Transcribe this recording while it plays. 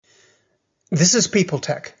This is People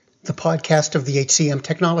Tech, the podcast of the HCM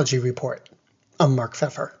Technology Report. I'm Mark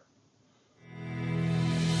Pfeffer.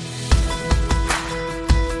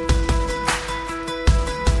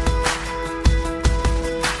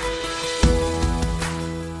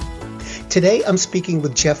 Today I'm speaking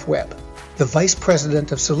with Geoff Webb, the Vice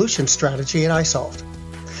President of Solution Strategy at isolved.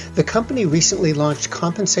 The company recently launched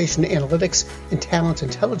compensation analytics and talent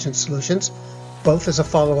intelligence solutions, both as a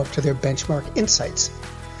follow-up to their benchmark insights.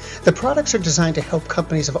 The products are designed to help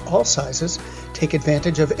companies of all sizes take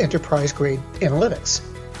advantage of enterprise-grade analytics.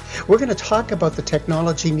 We're going to talk about the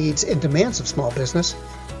technology needs and demands of small business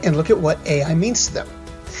and look at what AI means to them.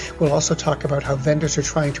 We'll also talk about how vendors are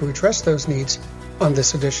trying to address those needs on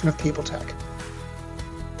this edition of People Tech.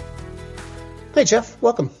 Hi, Geoff.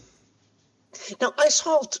 Welcome. Now,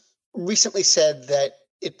 isolved recently said that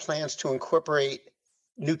it plans to incorporate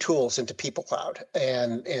new tools into People Cloud,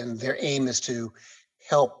 and their aim is to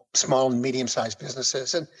help small and medium-sized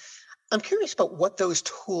businesses. And I'm curious about what those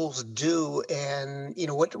tools do and,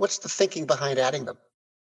 what's the thinking behind adding them?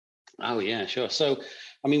 Oh, yeah, sure. So,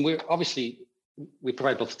 we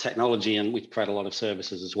provide both technology and we provide a lot of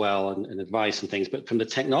services as well and advice and things. But from the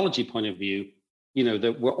technology point of view,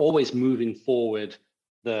 that we're always moving forward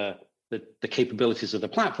the capabilities of the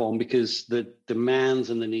platform because the demands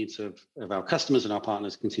and the needs of our customers and our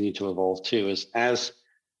partners continue to evolve too, as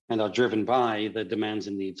and are driven by the demands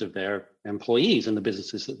and needs of their employees and the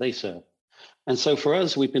businesses that they serve. And so for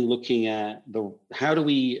us, we've been looking at how do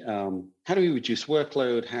we reduce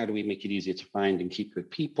workload? How do we make it easier to find and keep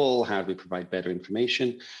good people? How do we provide better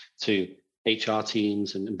information to HR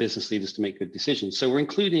teams and business leaders to make good decisions? So we're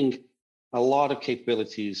including a lot of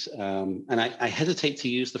capabilities, and I hesitate to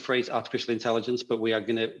use the phrase artificial intelligence, but we are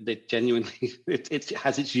going to genuinely, it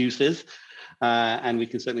has its uses. And we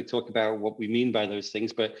can certainly talk about what we mean by those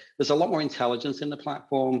things, but there's a lot more intelligence in the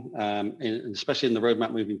platform, and especially in the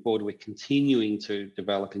roadmap moving forward, we're continuing to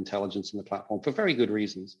develop intelligence in the platform for very good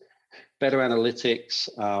reasons. Better analytics,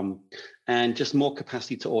 and just more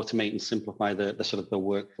capacity to automate and simplify the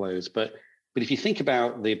workflows. But if you think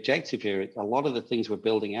about the objective here, a lot of the things we're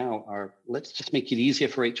building out are, let's just make it easier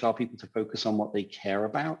for HR people to focus on what they care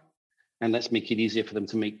about, and let's make it easier for them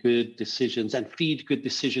to make good decisions and feed good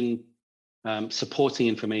decision supporting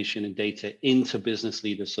information and data into business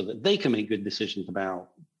leaders so that they can make good decisions about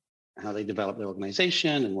how they develop their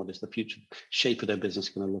organization and what is the future shape of their business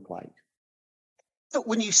going to look like. So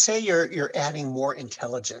when you say you're adding more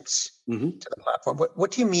intelligence to the platform, what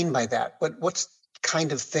do you mean by that? What's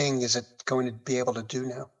kind of thing is it going to be able to do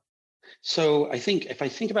now? So I think if I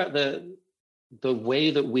think about the way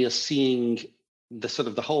that we are seeing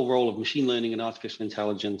the whole role of machine learning and artificial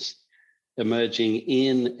intelligence emerging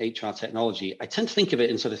in HR technology, I tend to think of it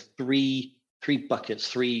in sort of three buckets,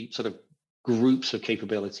 three sort of groups of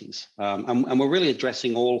capabilities. And we're really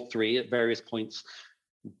addressing all three at various points,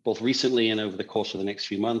 both recently and over the course of the next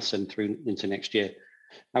few months and through into next year.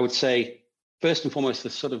 I would say, first and foremost,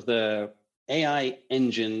 the AI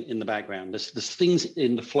engine in the background. There's things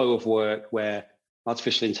in the flow of work where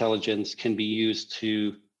artificial intelligence can be used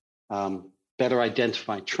to better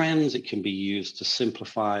identify trends. It can be used to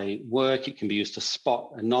simplify work. It can be used to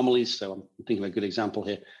spot anomalies. So I'm thinking of a good example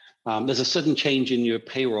here. There's a sudden change in your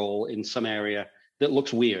payroll in some area that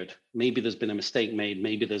looks weird. Maybe there's been a mistake made.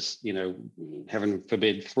 Maybe there's, heaven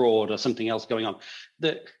forbid, fraud or something else going on.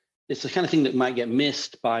 It's the kind of thing that might get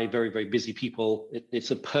missed by very, very busy people.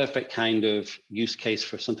 It's a perfect kind of use case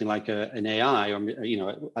for something like an AI or,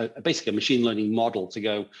 basically a machine learning model to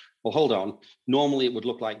go, well, hold on. Normally it would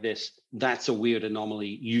look like this. That's a weird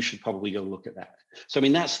anomaly. You should probably go look at that. So,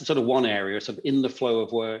 that's sort of one area, sort of in the flow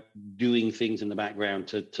of work, doing things in the background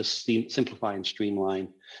to simplify and streamline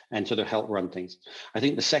and sort of help run things. I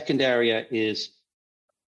think the second area is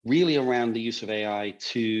really around the use of AI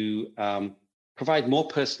to provide more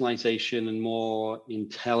personalization and more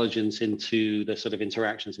intelligence into the sort of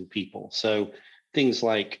interactions with people. So things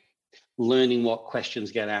like learning what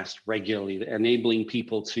questions get asked regularly, enabling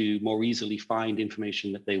people to more easily find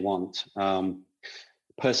information that they want,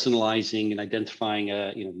 personalizing and identifying,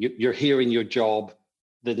 you're here in your job.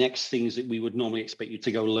 The next things that we would normally expect you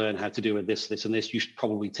to go learn how to do with this, and this, you should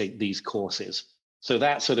probably take these courses. So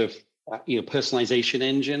that sort of, personalization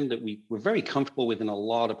engine that we're very comfortable with in a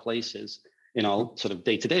lot of places in our sort of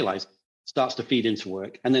day-to-day lives starts to feed into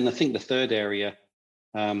work. And then I think the third area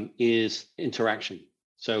is interaction.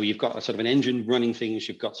 So you've got a sort of an engine running things,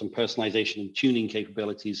 you've got some personalization and tuning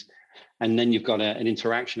capabilities, and then you've got an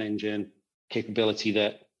interaction engine capability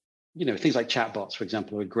that, things like chatbots, for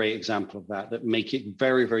example, are a great example of that make it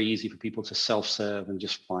very, very easy for people to self-serve and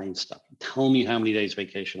just find stuff. Tell me how many days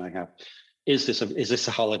vacation I have. is this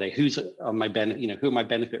a holiday? Who's on my benefit? Who are my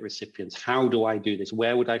benefit recipients? How do I do this?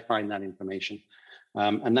 Where would I find that information?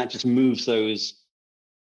 And that just moves those,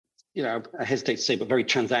 I hesitate to say, but very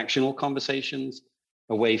transactional conversations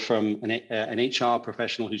away from an HR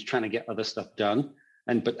professional who's trying to get other stuff done,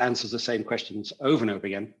 but answers the same questions over and over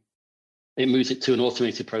again. It moves it to an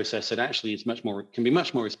automated process that actually is can be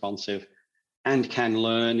much more responsive and can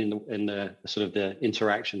learn in the sort of the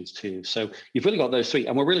interactions too. So you've really got those three,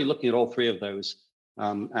 and we're really looking at all three of those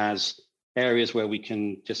as areas where we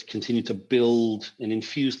can just continue to build and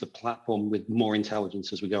infuse the platform with more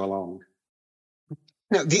intelligence as we go along.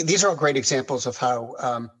 Now, these are all great examples of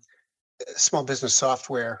how small business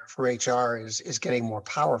software for HR is getting more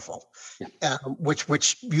powerful,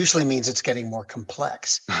 which usually means it's getting more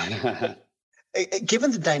complex.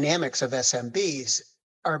 Given the dynamics of SMBs,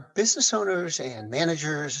 are business owners and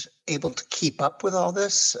managers able to keep up with all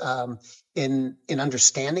this in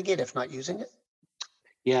understanding it, if not using it?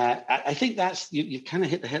 Yeah, I think that's you kind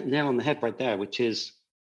of hit the nail on the head right there, which is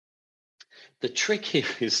the trick here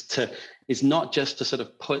is not just to sort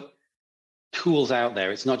of put tools out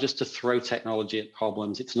there. It's not just to throw technology at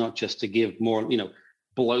problems. It's not just to give more,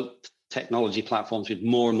 bloat technology platforms with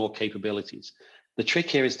more and more capabilities. The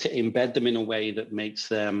trick here is to embed them in a way that makes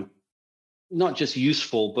them not just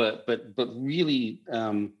useful, but really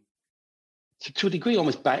to a degree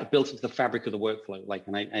almost built into the fabric of the workflow.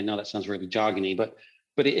 And I know that sounds really jargony, but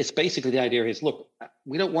it's basically the idea is, look,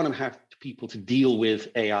 we don't want to have people to deal with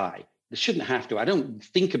AI. They shouldn't have to. I don't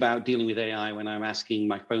think about dealing with AI when I'm asking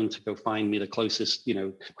my phone to go find me the closest,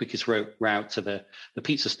 quickest route to the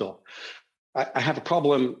pizza store. I have a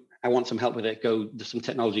problem. I want some help with it. Some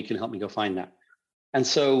technology can help me go find that. And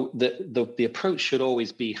so the approach should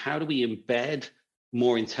always be, how do we embed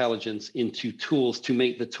more intelligence into tools to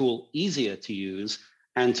make the tool easier to use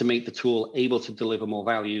and to make the tool able to deliver more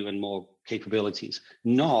value and more capabilities,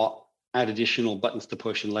 not add additional buttons to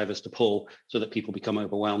push and levers to pull so that people become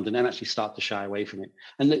overwhelmed and then actually start to shy away from it.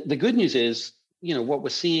 And the good news is, what we're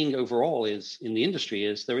seeing overall is in the industry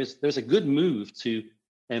is there's a good move to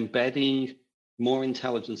embedding more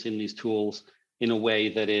intelligence in these tools in a way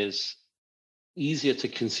that is easier to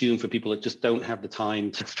consume for people that just don't have the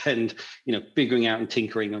time to spend, figuring out and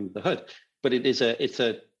tinkering under the hood. But it's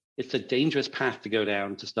a dangerous path to go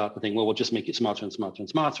down to start to think, well, we'll just make it smarter and smarter and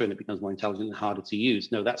smarter, and it becomes more intelligent and harder to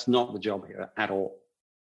use. No, that's not the job here at all.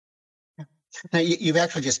 Now, you've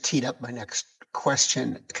actually just teed up my next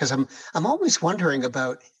question, because I'm always wondering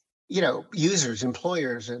about, users,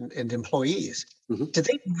 employers, and employees. Mm-hmm. Do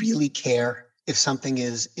they really care if something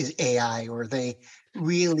is AI, or are they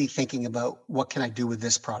really thinking about what can I do with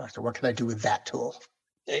this product or what can I do with that tool?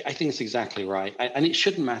 I think it's exactly right. And it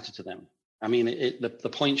shouldn't matter to them. I mean, the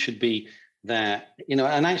point should be that, and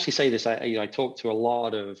I actually say this, I talk to a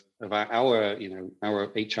lot of our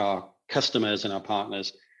HR customers and our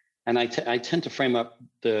partners, and I tend to frame up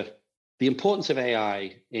the importance of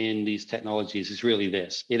AI in these technologies is really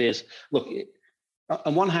this. It is, look,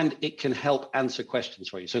 on one hand, it can help answer questions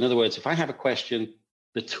for you. So in other words, if I have a question,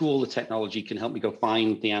 the tool, the technology can help me go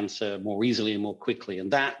find the answer more easily and more quickly.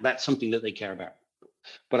 And that's something that they care about.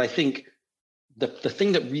 But I think the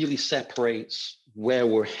thing that really separates where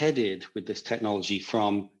we're headed with this technology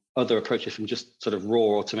from other approaches, from just sort of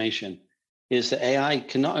raw automation, is that AI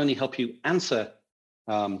can not only help you answer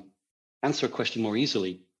a question more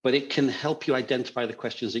easily, but it can help you identify the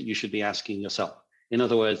questions that you should be asking yourself. In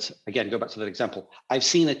other words, again, go back to that example. I've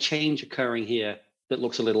seen a change occurring here that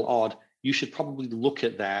looks a little odd. You should probably look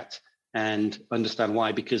at that and understand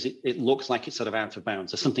why, because it looks like it's sort of out of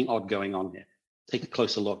bounds. There's something odd going on here. Take a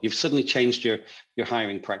closer look. You've suddenly changed your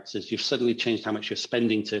hiring practices. You've suddenly changed how much you're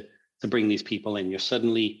spending to bring these people in. You're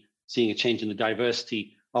suddenly seeing a change in the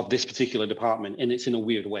diversity of this particular department, and it's in a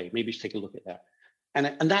weird way. Maybe you should take a look at that.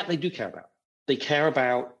 And that they do care about. They care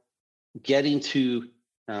about getting to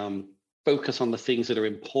focus on the things that are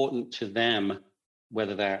important to them,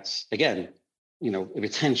 whether that's, again,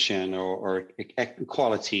 retention or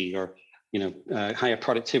equality or, higher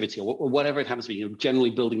productivity or whatever it happens to be,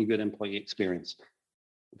 generally building a good employee experience.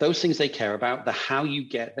 Those things they care about, the how you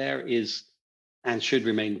get there is and should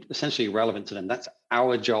remain essentially irrelevant to them. That's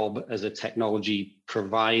our job as a technology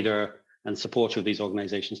provider and supporter of these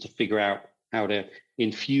organizations to figure out how to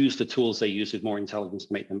infuse the tools they use with more intelligence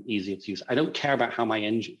to make them easier to use. I don't care about how the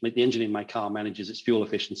engine in my car manages its fuel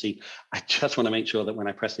efficiency. I just want to make sure that when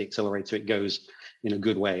I press the accelerator, it goes in a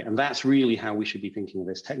good way. And that's really how we should be thinking of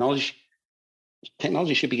this. Technology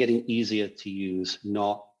should be getting easier to use,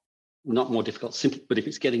 not more difficult. Simply, but if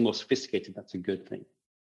it's getting more sophisticated, that's a good thing.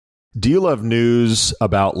 Do you love news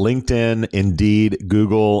about LinkedIn, Indeed,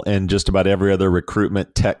 Google, and just about every other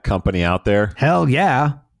recruitment tech company out there? Hell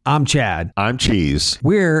yeah. I'm Chad. I'm Cheese.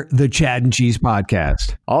 We're the Chad and Cheese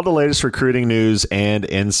Podcast. All the latest recruiting news and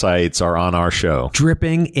insights are on our show.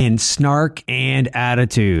 Dripping in snark and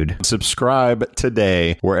attitude. Subscribe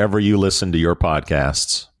today wherever you listen to your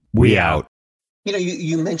podcasts. We out. You know,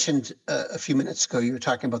 you mentioned a few minutes ago, you were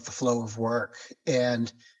talking about the flow of work. And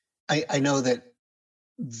I know that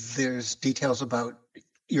there's details about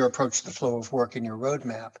your approach to the flow of work in your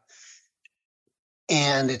roadmap.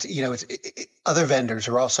 And other vendors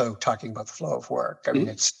are also talking about the flow of work. I mean,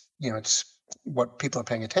 it's what people are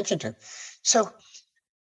paying attention to. So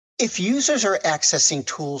if users are accessing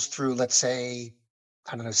tools through, let's say,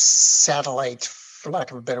 I don't know, satellite, for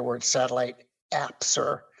lack of a better word, satellite apps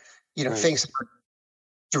or, things that are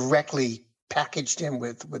directly packaged in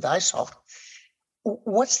with isolved,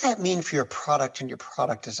 what's that mean for your product and your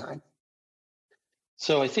product design?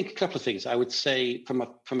 So I think a couple of things. I would say from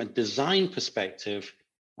a design perspective,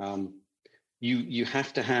 you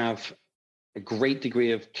have to have a great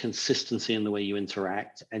degree of consistency in the way you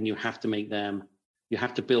interact, and you have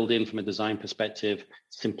to build in from a design perspective,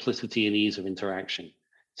 simplicity and ease of interaction.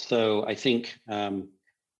 So I think,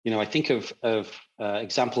 I think of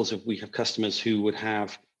examples of, we have customers who would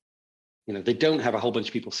have, they don't have a whole bunch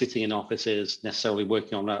of people sitting in offices necessarily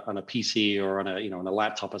working on a PC or on a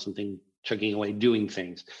laptop or something, chugging away doing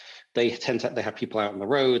things. They have people out on the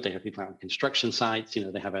road, they have people out on construction sites,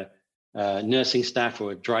 they have a nursing staff who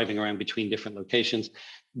are driving around between different locations.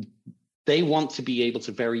 They want to be able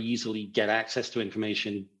to very easily get access to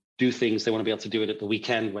information, do things. They want to be able to do it at the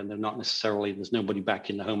weekend when there's nobody back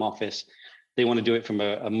in the home office. They want to do it from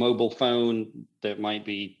a mobile phone that might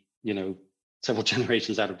be, several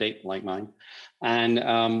generations out of date, like mine.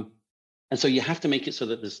 And so you have to make it so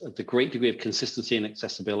that there's a great degree of consistency and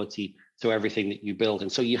accessibility to everything that you build.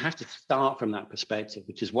 And so you have to start from that perspective,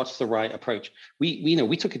 which is what's the right approch.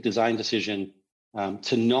 We took a design decision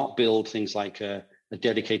to not build things like a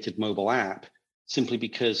dedicated mobile app, simply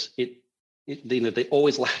because they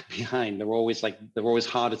always lag behind. They're always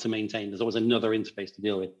harder to maintain. There's always another interface to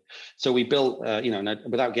deal with. So we built,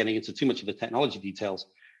 without getting into too much of the technology details,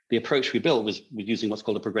 the approach we built was using what's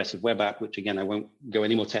called a progressive web app, which again, I won't go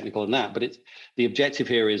any more technical than that, but the objective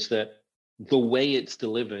here is that the way it's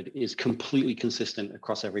delivered is completely consistent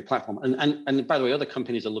across every platform. And by the way, other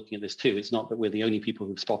companies are looking at this too. It's not that we're the only people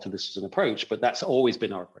who've spotted this as an approach, but that's always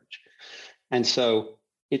been our approach. And so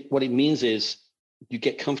what it means is you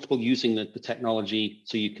get comfortable using the technology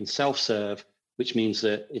so you can self-serve, which means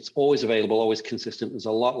that it's always available, always consistent. There's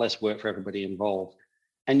a lot less work for everybody involved.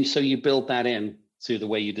 And so you build that in to the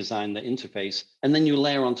way you design the interface. And then you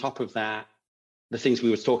layer on top of that the things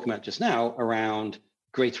we were talking about just now around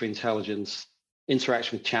greater intelligence,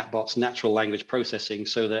 interaction with chatbots, natural language processing,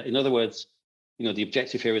 so that, in other words, the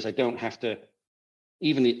objective here is I don't have to,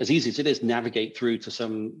 even as easy as it is, navigate through to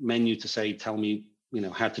some menu to say, tell me,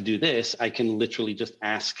 how to do this. I can literally just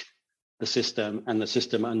ask the system, and the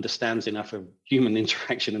system understands enough of human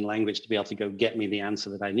interaction and language to be able to go get me the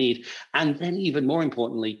answer that I need. And then even more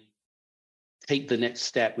importantly, take the next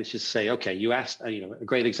step, which is say, okay, you asked, a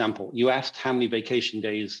great example, you asked how many vacation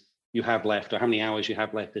days you have left or how many hours you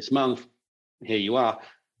have left this month. Here you are.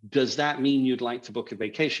 Does that mean you'd like to book a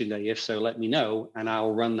vacation day? If so, let me know, and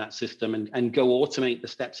I'll run that system and go automate the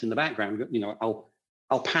steps in the background.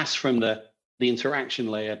 I'll pass from the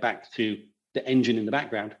interaction layer back to the engine in the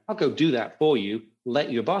background. I'll go do that for you,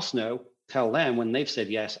 let your boss know, tell them when they've said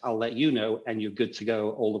yes, I'll let you know, and you're good to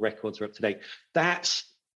go. All the records are up to date. That's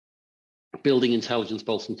building intelligence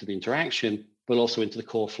both into the interaction, but also into the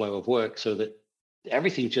core flow of work, so that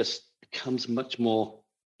everything just becomes much more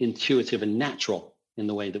intuitive and natural in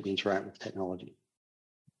the way that we interact with technology.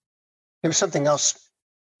 There was something else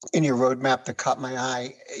in your roadmap that caught my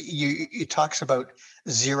eye. You talks about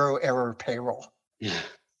zero error payroll. Yeah.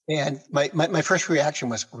 And my first reaction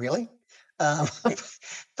was, really?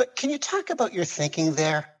 But can you talk about your thinking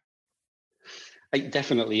there?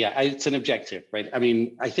 Definitely, yeah. It's an objective, right? I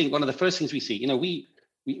mean, I think one of the first things we see,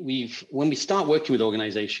 we've when we start working with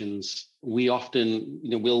organizations, we often,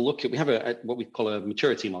 we'll look at, we have what we call a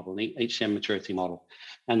maturity model, an HCM maturity model.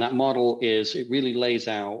 And that model it really lays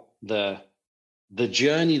out the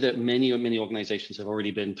journey that many organizations have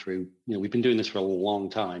already been through. We've been doing this for a long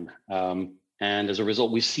time. And as a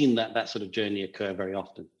result, we've seen that sort of journey occur very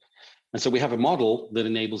often. And so we have a model that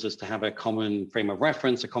enables us to have a common frame of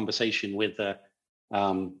reference, a conversation with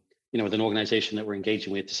with an organization that we're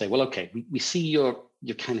engaging with, to say, well, okay, we see you're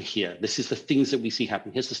kind of here. This is the things that we see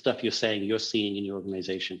happening. Here's the stuff you're saying, you're seeing in your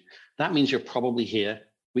organization. That means you're probably here.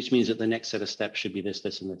 which means that the next set of steps should be this,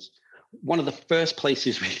 this, and this. One of the first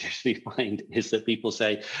places we usually find is that people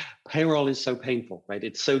say, payroll is so painful, right?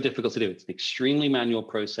 It's so difficult to do. It's an extremely manual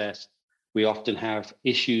process. We often have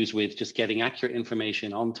issues with just getting accurate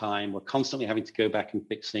information on time. We're constantly having to go back and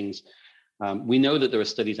fix things. We know that there are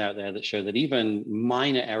studies out there that show that even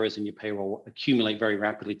minor errors in your payroll accumulate very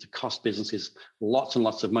rapidly to cost businesses lots and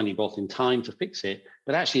lots of money, both in time to fix it,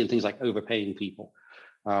 but actually in things like overpaying people.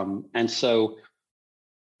 And so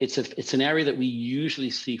it's an area that we usually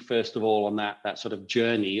see first of all on that sort of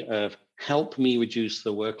journey of help me reduce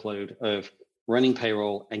the workload of running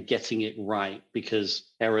payroll and getting it right,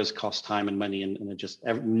 because errors cost time and money, and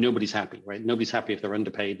nobody's happy, right? Nobody's happy if they're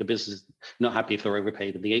underpaid. The business is not happy if they're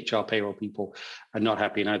overpaid, and the HR payroll people are not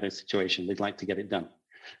happy in either situation. They'd like to get it done.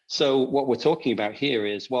 So what we're talking about here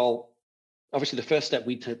is, well, obviously the first step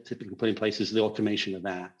we typically put in place is the automation of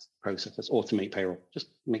that process. Let's automate payroll, just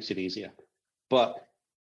makes it easier. But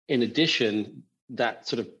in addition,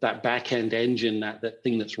 that back end engine, that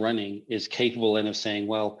thing that's running is capable then of saying,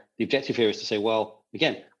 well, the objective here is to say, well,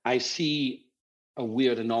 again, I see a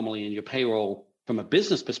weird anomaly in your payroll from a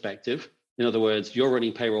business perspective. In other words, you're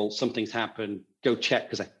running payroll, something's happened, go check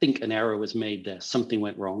because I think an error was made there, something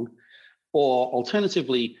went wrong. Or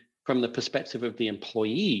alternatively, from the perspective of the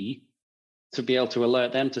employee, to be able to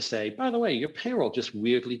alert them to say, by the way, your payroll just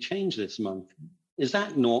weirdly changed this month. Is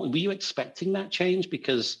that normal? Were you expecting that change?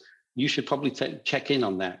 Because you should probably check in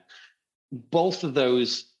on that. Both of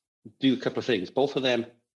those do a couple of things. Both of them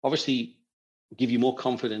obviously give you more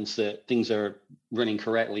confidence that things are running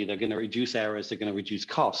correctly. They're going to reduce errors. They're going to reduce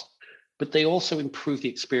cost. But they also improve the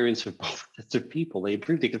experience of both sets of people. They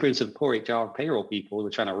improve the experience of the poor HR payroll people who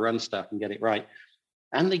are trying to run stuff and get it right.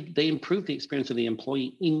 And they improve the experience of the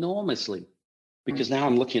employee enormously. Because now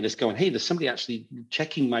I'm looking at this going, hey, there's somebody actually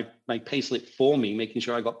checking my payslip for me, making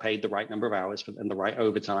sure I got paid the right number of hours and the right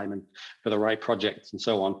overtime and for the right projects and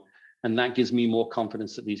so on. And that gives me more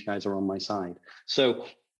confidence that these guys are on my side. So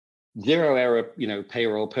zero error,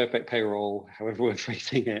 payroll, perfect payroll, however we're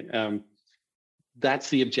phrasing it. That's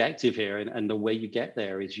the objective here. And the way you get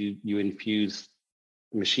there is you infuse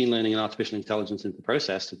machine learning and artificial intelligence into the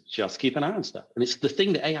process to just keep an eye on stuff. And it's the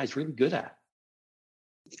thing that AI is really good at.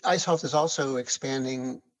 isolved is also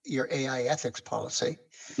expanding your AI ethics policy.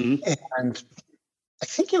 Mm-hmm. And I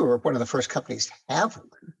think you were one of the first companies to have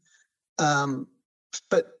one.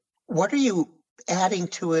 But what are you adding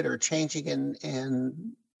to it or changing,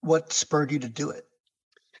 and what spurred you to do it?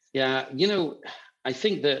 Yeah, I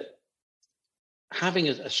think that having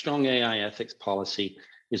a strong AI ethics policy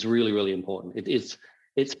is really, really important.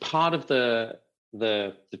 It's part of the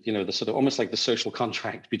sort of almost like the social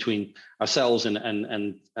contract between ourselves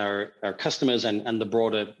and our customers and the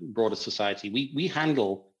broader society. We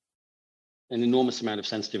handle an enormous amount of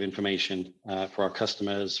sensitive information for our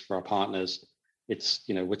customers, for our partners. It's,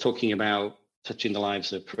 we're talking about touching the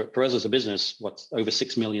lives of, for us as a business, what's over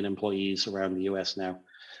 6 million employees around the US now,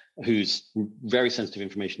 whose very sensitive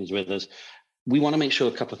information is with us. We want to make sure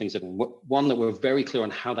a couple of things happen. One, that we're very clear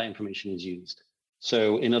on how that information is used.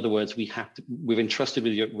 So in other words, we've entrusted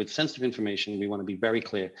with sensitive information. We want to be very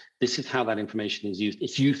clear. This is how that information is used.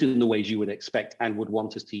 It's used in the ways you would expect and would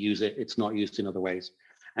want us to use it. It's not used in other ways.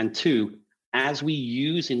 And two, as we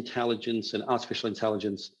use intelligence and artificial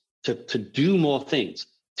intelligence to do more things,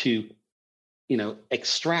 to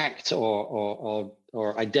extract or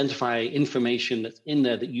identify information that's in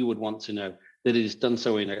there that you would want to know, that it is done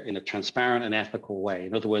so in a transparent and ethical way.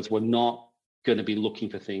 In other words, we're not going to be looking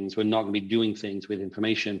for things. We're not going to be doing things with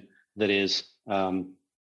information that is that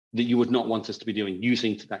you would not want us to be doing,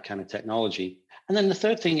 using that kind of technology. And then the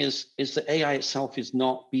third thing is that AI itself is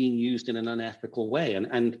not being used in an unethical way.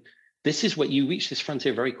 And this is what you reach this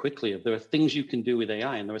frontier very quickly. There are things you can do with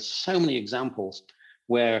AI, and there are so many examples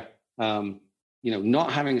where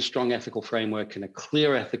not having a strong ethical framework and a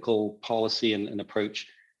clear ethical policy and approach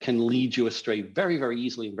can lead you astray very, very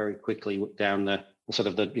easily and very quickly down the sort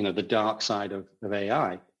of the dark side of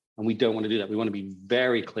AI. And we don't want to do that. We want to be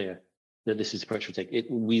very clear that this is the approach we take.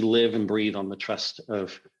 We live and breathe on the trust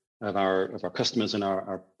of our customers and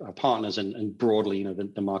our partners and broadly,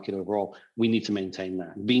 the market overall. We need to maintain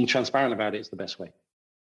that. Being transparent about it is the best way.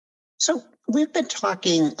 So we've been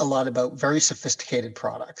talking a lot about very sophisticated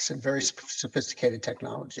products and very sophisticated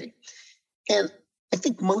technology. And I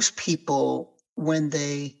think most people, when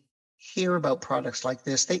they hear about products like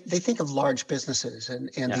this, they think of large businesses and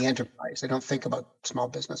the enterprise. They don't think about small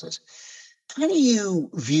businesses. How do you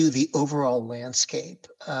view the overall landscape?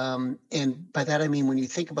 And by that, I mean, when you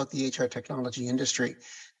think about the HR technology industry,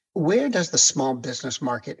 where does the small business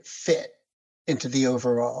market fit into the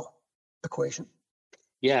overall equation?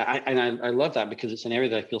 Yeah, I love that because it's an area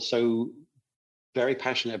that I feel so very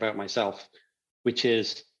passionate about myself, which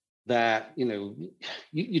is that,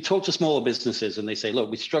 you talk to smaller businesses and they say,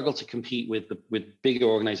 look, we struggle to compete with bigger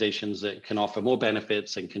organizations that can offer more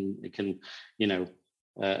benefits and can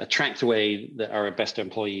attract away our best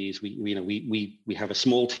employees. We have a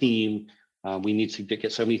small team. We need to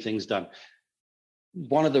get so many things done.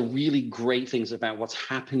 One of the really great things about what's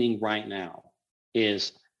happening right now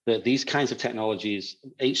is that these kinds of technologies,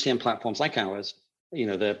 HCM platforms like ours, but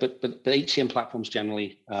HCM platforms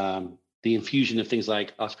generally, the infusion of things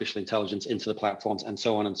like artificial intelligence into the platforms and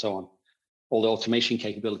so on, all the automation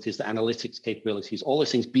capabilities, the analytics capabilities, all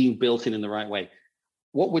those things being built in the right way.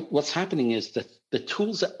 What's happening is that the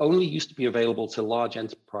tools that only used to be available to large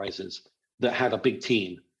enterprises that had a big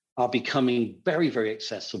team are becoming very, very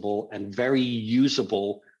accessible and very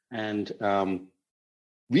usable, and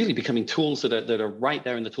really becoming tools that are right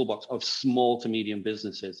there in the toolbox of small to medium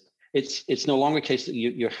businesses. It's no longer a case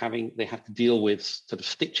that they have to deal with sort of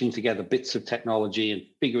stitching together bits of technology and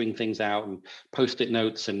figuring things out and Post-it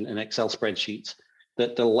notes and Excel spreadsheets.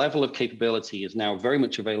 That the level of capability is now very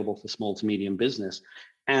much available for small to medium business.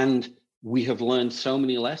 And we have learned so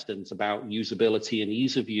many lessons about usability and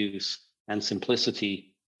ease of use and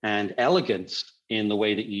simplicity and elegance in the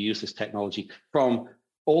way that you use this technology, from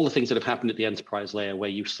all the things that have happened at the enterprise layer, where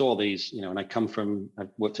you saw these, and I've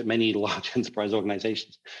worked at many large enterprise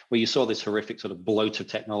organizations, where you saw this horrific sort of bloat of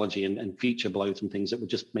technology and feature bloat and things that would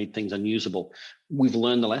just made things unusable. We've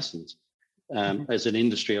learned the lessons as an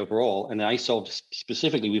industry overall. And isolved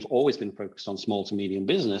specifically, we've always been focused on small to medium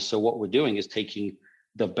business. So what we're doing is taking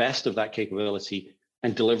the best of that capability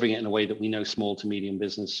and delivering it in a way that we know small to medium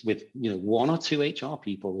business with, one or two HR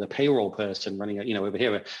people, with a payroll person running, over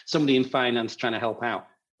here, somebody in finance trying to help out,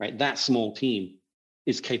 right? That small team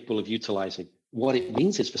is capable of utilizing. What it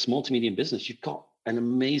means is for small to medium business, you've got an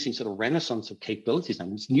amazing sort of renaissance of capabilities now.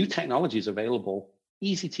 There's new technologies available,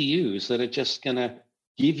 easy to use, that are just going to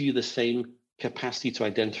give you the same capacity to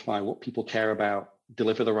identify what people care about,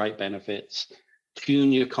 deliver the right benefits,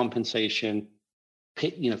 tune your compensation,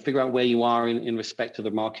 figure out where you are in respect to the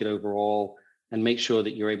market overall, and make sure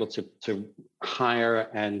that you're able to hire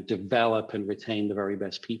and develop and retain the very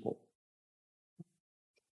best people.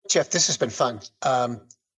 Geoff, this has been fun. I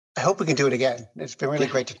hope we can do it again. It's been really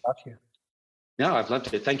great to talk to you. No, I've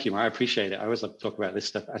loved it. Thank you. I appreciate it. I always love to talk about this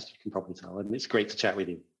stuff, as you can probably tell, and it's great to chat with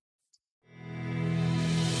you.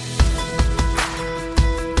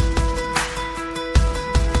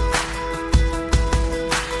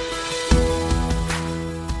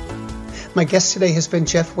 My guest today has been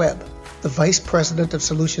Geoff Webb, the Vice President of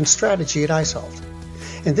Solution Strategy at isolved.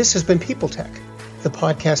 And this has been People Tech, the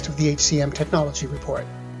podcast of the HCM Technology Report.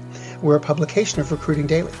 We're a publication of Recruiting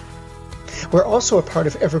Daily. We're also a part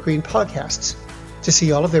of Evergreen Podcasts. To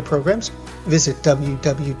see all of their programs, visit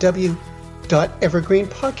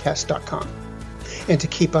www.evergreenpodcast.com. And to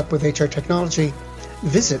keep up with HR technology,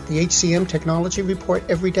 visit the HCM Technology Report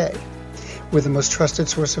every day. We're the most trusted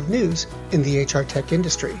source of news in the HR tech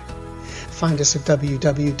industry. Find us at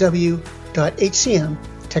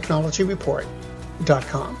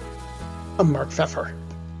www.hcmtechnologyreport.com. I'm Mark Pfeffer.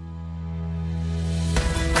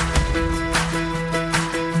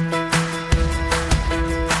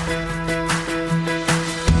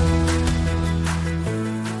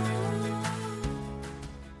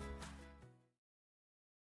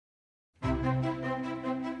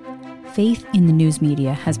 Faith in the news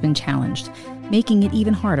media has been challenged, making it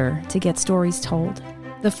even harder to get stories told.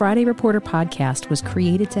 The Friday Reporter podcast was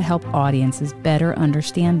created to help audiences better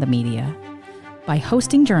understand the media by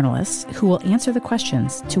hosting journalists who will answer the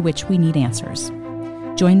questions to which we need answers.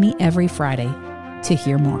 Join me every Friday to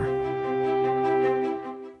hear more.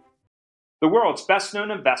 The world's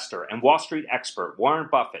best-known investor and Wall Street expert Warren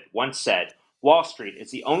Buffett once said, "Wall Street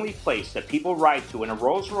is the only place that people ride to in a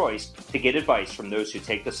Rolls-Royce to get advice from those who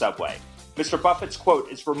take the subway." Mr. Buffett's quote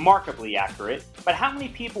is remarkably accurate, but how many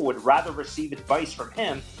people would rather receive advice from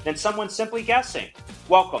him than someone simply guessing?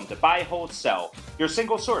 Welcome to Buy, Hold, Sell, your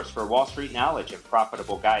single source for Wall Street knowledge and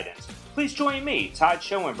profitable guidance. Please join me, Todd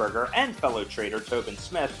Schoenberger, and fellow trader Tobin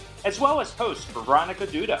Smith, as well as host Veronica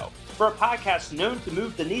Dudo, for a podcast known to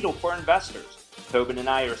move the needle for investors. Tobin and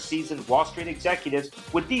I are seasoned Wall Street executives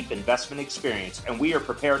with deep investment experience, and we are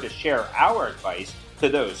prepared to share our advice to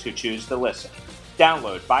those who choose to listen.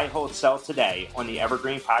 Download Buy, Hold, Sell today on the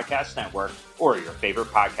Evergreen Podcast Network or your favorite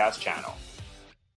podcast channel.